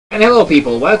And hello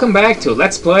people, welcome back to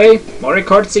Let's Play Mario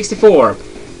Kart 64.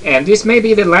 And this may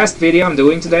be the last video I'm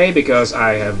doing today because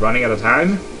I have running out of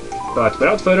time. But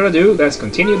without further ado, let's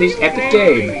continue this epic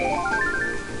game.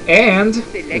 And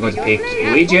we're going to pick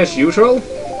Luigi as usual,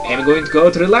 and we're going to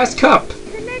go to the last cup.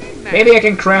 Maybe I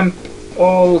can cramp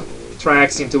all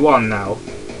tracks into one now.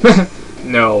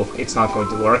 No, it's not going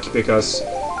to work because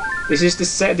this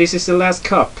is the last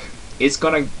cup. It's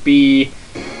gonna be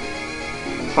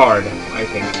hard, I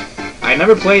think. I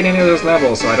never played any of those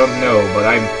levels, so I don't know, but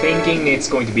I'm thinking it's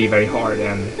going to be very hard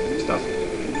and stuff.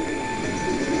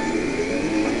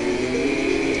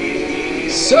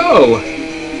 So,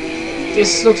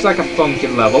 this looks like a funky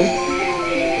level.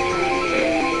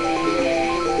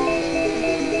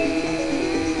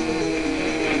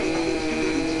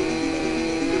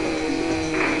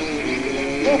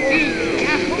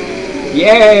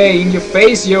 Yay! In your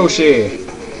face, Yoshi!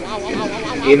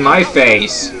 In my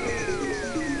face.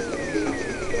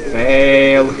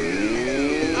 Fail.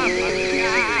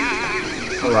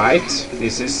 Alright,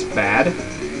 this is bad.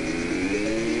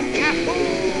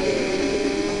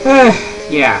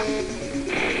 Yeah.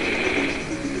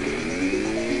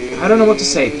 I don't know what to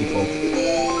say, people.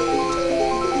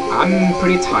 I'm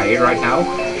pretty tired right now.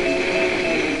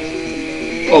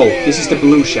 Oh, this is the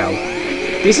blue shell.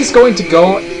 This is going to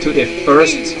go to the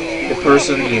person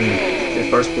in the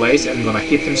first place, and I'm gonna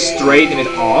hit him straight in his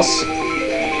ass.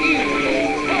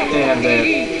 And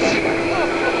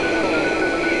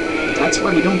that's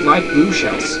why we don't like blue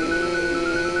shells.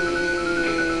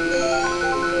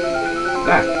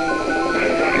 That.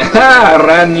 I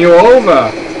ran you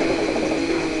over!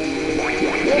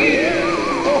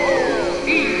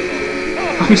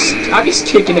 I'm just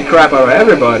kicking the crap out of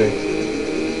everybody.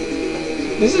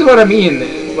 This is what I mean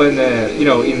when, you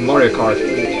know, in Mario Kart.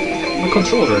 My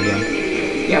controller again.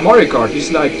 Yeah, Mario Kart,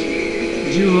 it's like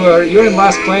you're in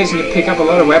last place and you pick up a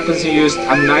lot of weapons and you just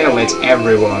annihilate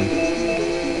everyone.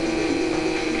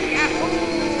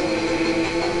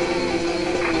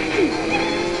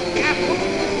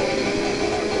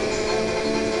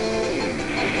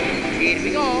 Here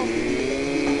we go.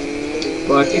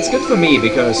 But it's good for me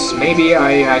because maybe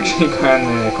I actually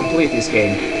can complete this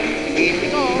game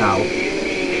now.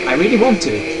 I really want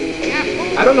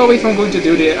to. I don't know if I'm going to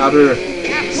do the other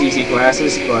CC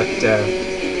classes, but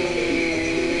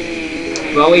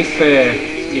well, if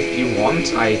you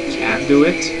want, I can do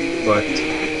it. But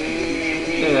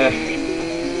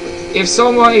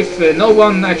if no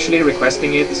one actually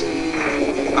requesting it,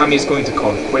 I'm just going to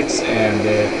call it quits and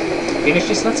finish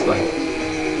this Let's Play.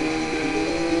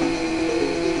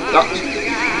 Oh,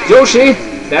 Yoshi,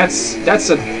 that's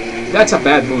a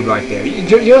bad mood right there. You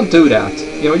don't do that.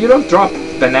 You know, you don't drop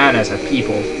bananas at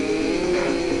people.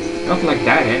 Not like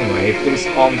that anyway. If it's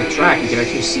on the track, you can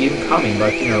actually see them coming,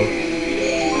 but you know.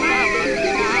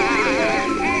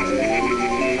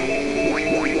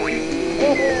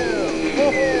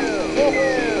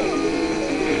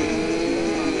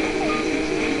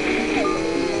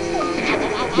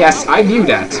 Yes, I knew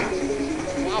that.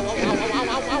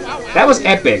 That was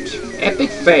epic. Epic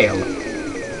fail.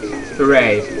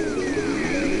 Hooray.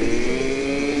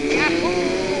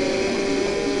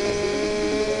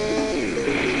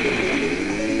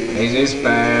 This is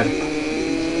bad.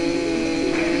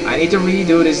 I need to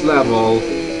redo this level.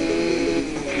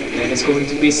 And it's going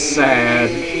to be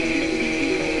sad.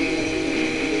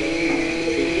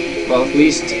 Well, at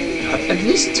least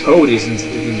Toad isn't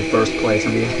in the first place. I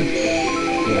mean,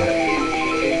 yeah.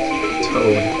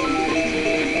 Toad.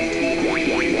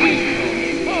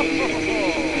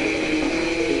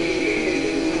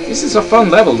 This is a fun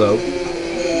level though.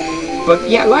 But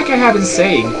yeah, like I have been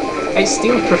saying, I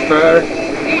still prefer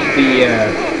the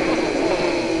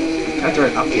can I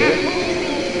drive up here?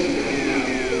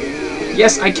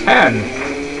 Yes, I can!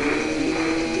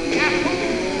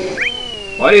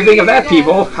 What do you think of that,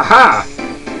 people? Haha!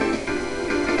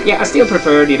 Yeah, I still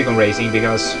prefer Diddy Kong Racing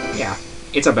because, yeah,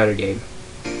 it's a better game.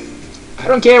 I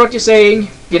don't care what you're saying,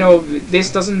 you know, this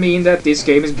doesn't mean that this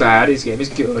game is bad, this game is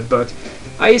good, but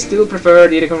I still prefer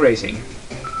Diddy Kong Racing.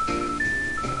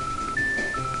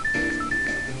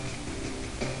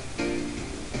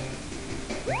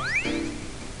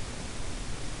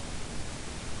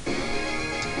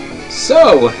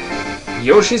 So,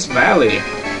 Yoshi's Valley.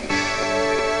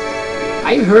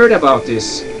 I've heard about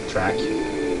this track.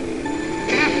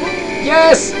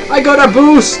 Yes! I got a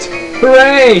boost!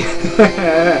 Hooray!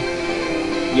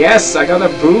 Yes, I got a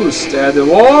boost! And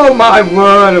oh my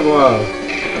word! Whoa.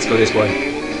 Let's go this way.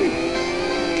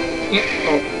 Yeah,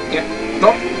 oh, yeah.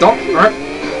 Don't.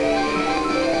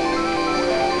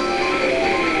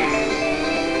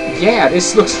 Yeah,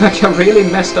 this looks like a really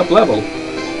messed up level.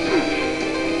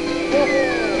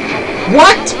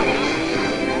 What?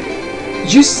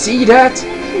 You see that?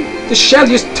 The shell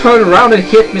just turned around and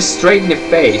hit me straight in the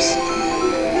face.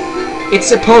 It's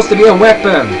supposed to be a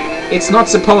weapon. It's not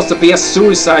supposed to be a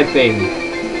suicide thing.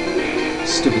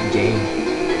 Stupid game.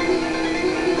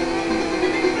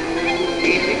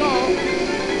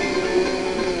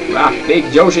 Ah,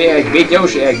 big Yoshi egg,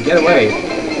 get away.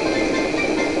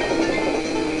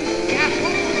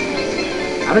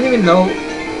 I don't even know.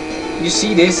 You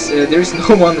see this? There's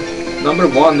no one number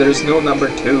 1, there's no number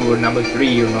 2, or number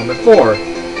 3, or number 4.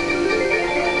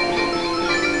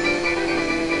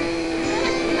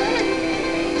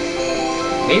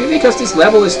 Maybe because this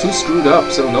level is too screwed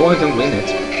up, so no one can win it.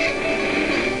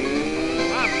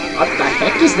 What the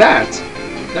heck is that?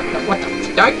 What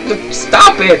the...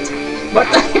 Stop it! What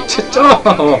the heck?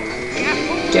 Oh!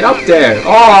 Get up there!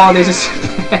 Oh, this is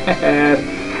bad!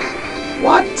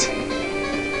 What?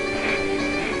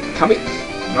 Come here!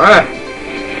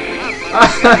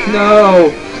 No!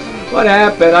 What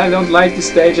happened? I don't like this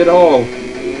stage at all.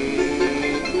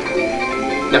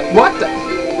 What the...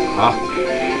 Oh.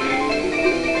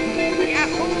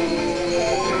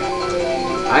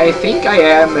 I think I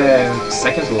am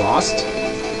second to last.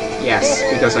 Yes,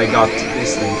 because I got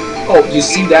this thing. Oh, you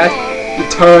see that? He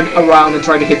turned around and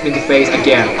tried to hit me in the face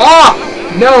again. Oh!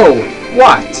 No!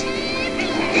 What?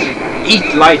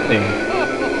 Eat lightning.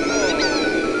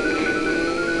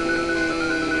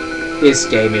 This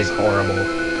game is horrible.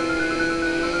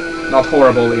 Not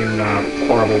horrible in a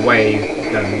horrible way.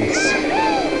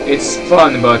 It's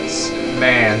fun, but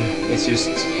man, it's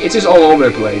just all over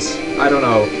the place. I don't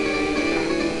know.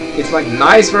 It's like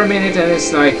nice for a minute and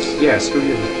it's like, yeah, screw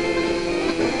you.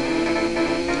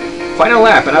 Final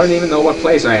lap and I don't even know what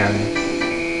place I am in.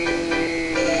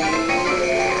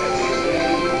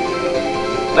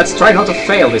 Let's try not to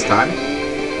fail this time.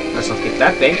 Let's not hit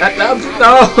that thing.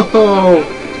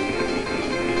 No!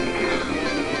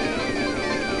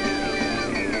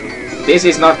 This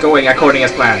is not going according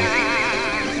as planned.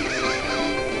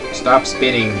 Stop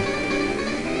spinning.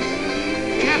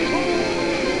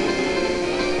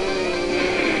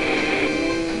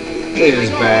 This is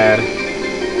bad.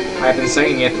 I've been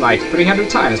saying it like 300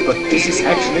 times, but this is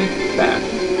actually bad.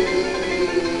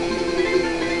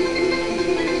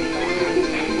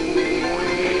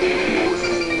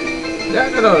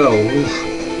 No. Oof.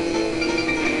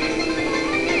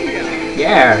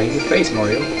 Yeah, in your face,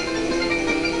 Mario.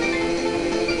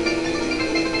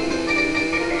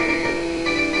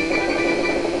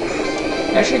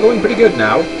 Actually going pretty good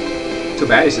now. Too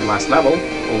bad it's the last level,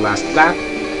 or last lap.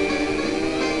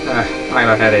 I have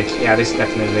a headache. Yeah, this is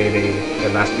definitely the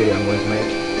last video I'm going to make.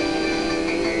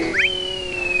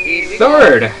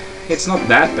 Third! It's not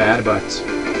that bad, but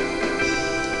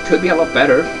could be a lot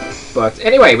better. But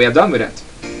anyway, we are done with that.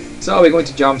 So we're going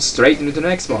to jump straight into the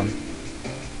next one.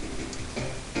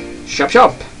 Shop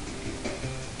shop!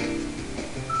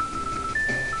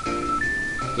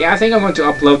 Yeah, I think I'm going to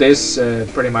upload this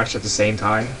pretty much at the same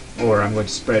time, or I'm going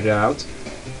to spread it out.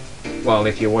 Well,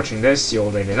 if you're watching this, you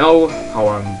already know how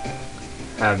I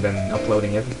have been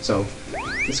uploading it, so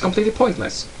it's completely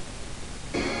pointless.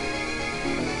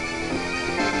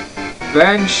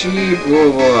 Banshee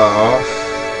Boulevard.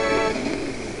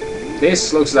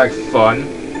 This looks like fun.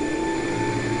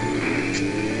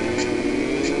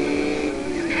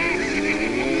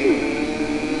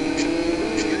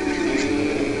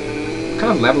 What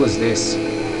kind of level is this?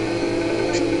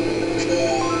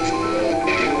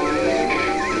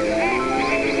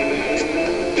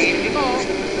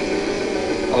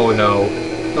 Oh no,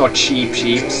 not cheap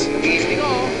sheeps.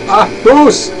 Ah,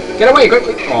 boost! Get away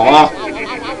quickly! Aww.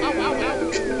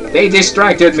 They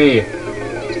distracted me!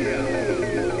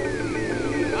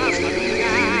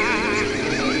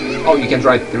 Oh, you can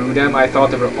drive through them? I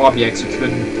thought there were objects you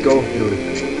couldn't go through.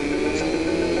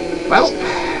 Well,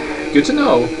 good to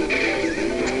know.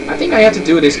 I think I have to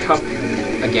do this cup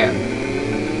again.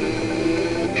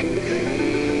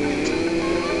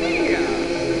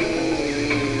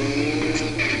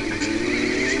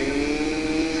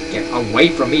 Get away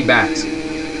from me, bats!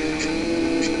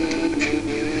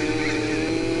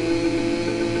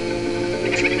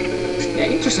 Yeah,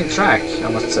 interesting track, I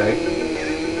must say.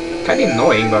 Kinda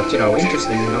annoying, but, you know,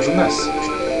 interesting nonetheless.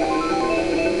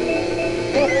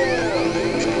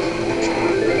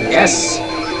 Yes!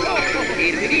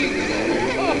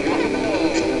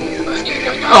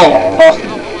 Oh!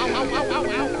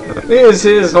 This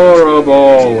is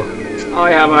horrible!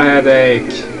 I have a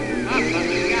headache.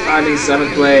 I'm in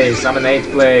 7th place, I'm in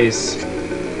 8th place.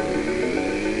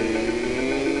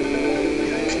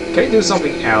 Can you do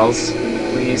something else,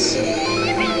 please?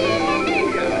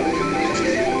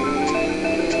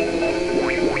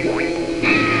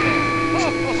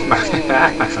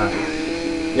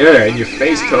 Yeah, in your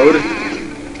face, Toad.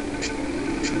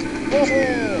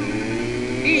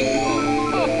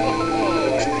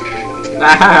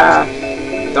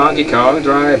 Donkey Kong,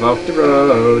 drive off the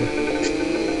road.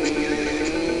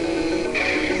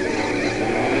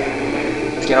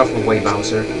 Get off my way,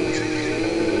 Bowser.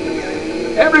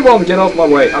 Everyone, get off my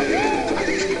way.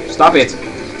 Stop it.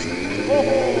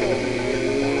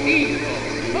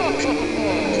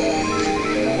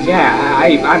 Yeah,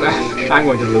 I'm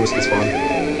going to lose this one.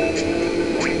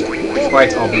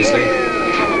 Quite obviously.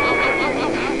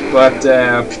 But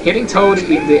hitting Toad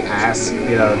in the ass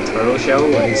with a turtle shell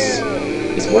is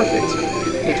worth it.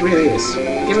 It really is.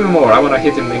 Give him more. I want to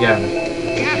hit him again.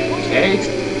 Okay.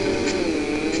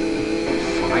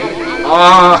 Fine.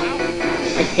 Ah,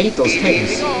 I hate those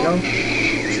things.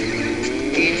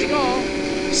 You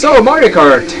know. So Mario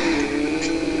Kart.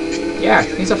 Yeah,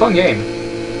 it's a fun game.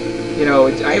 You know,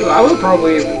 I will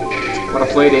probably want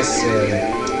to play this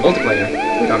multiplayer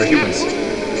with other humans.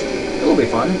 It will be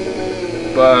fun.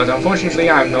 But unfortunately,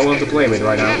 I have no one to play with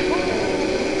right now.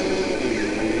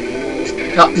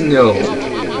 No.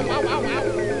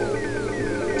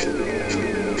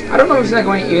 I don't know if they're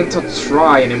going even to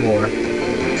try anymore.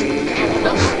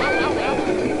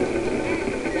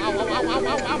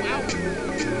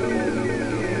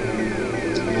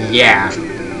 Yeah.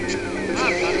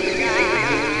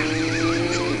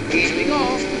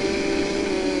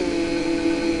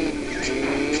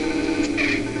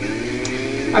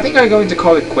 I think I'm going to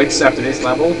call it quits after this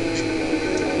level,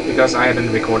 because I have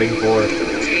been recording for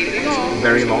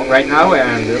very long right now,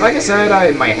 and like I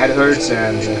said, my head hurts,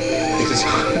 and this is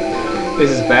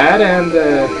this is bad, and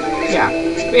yeah,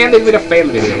 we ended with a fail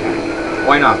video.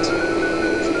 Why not?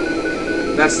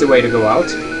 That's the way to go out,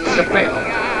 with a fail.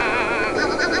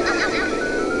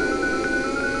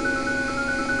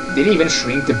 Did it even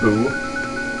shrink the boo?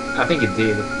 I think it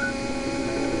did.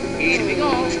 Here we go.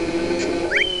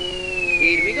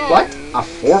 Here we go. What? A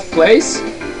 4th place?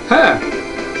 Huh.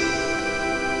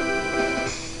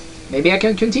 Maybe I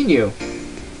can continue.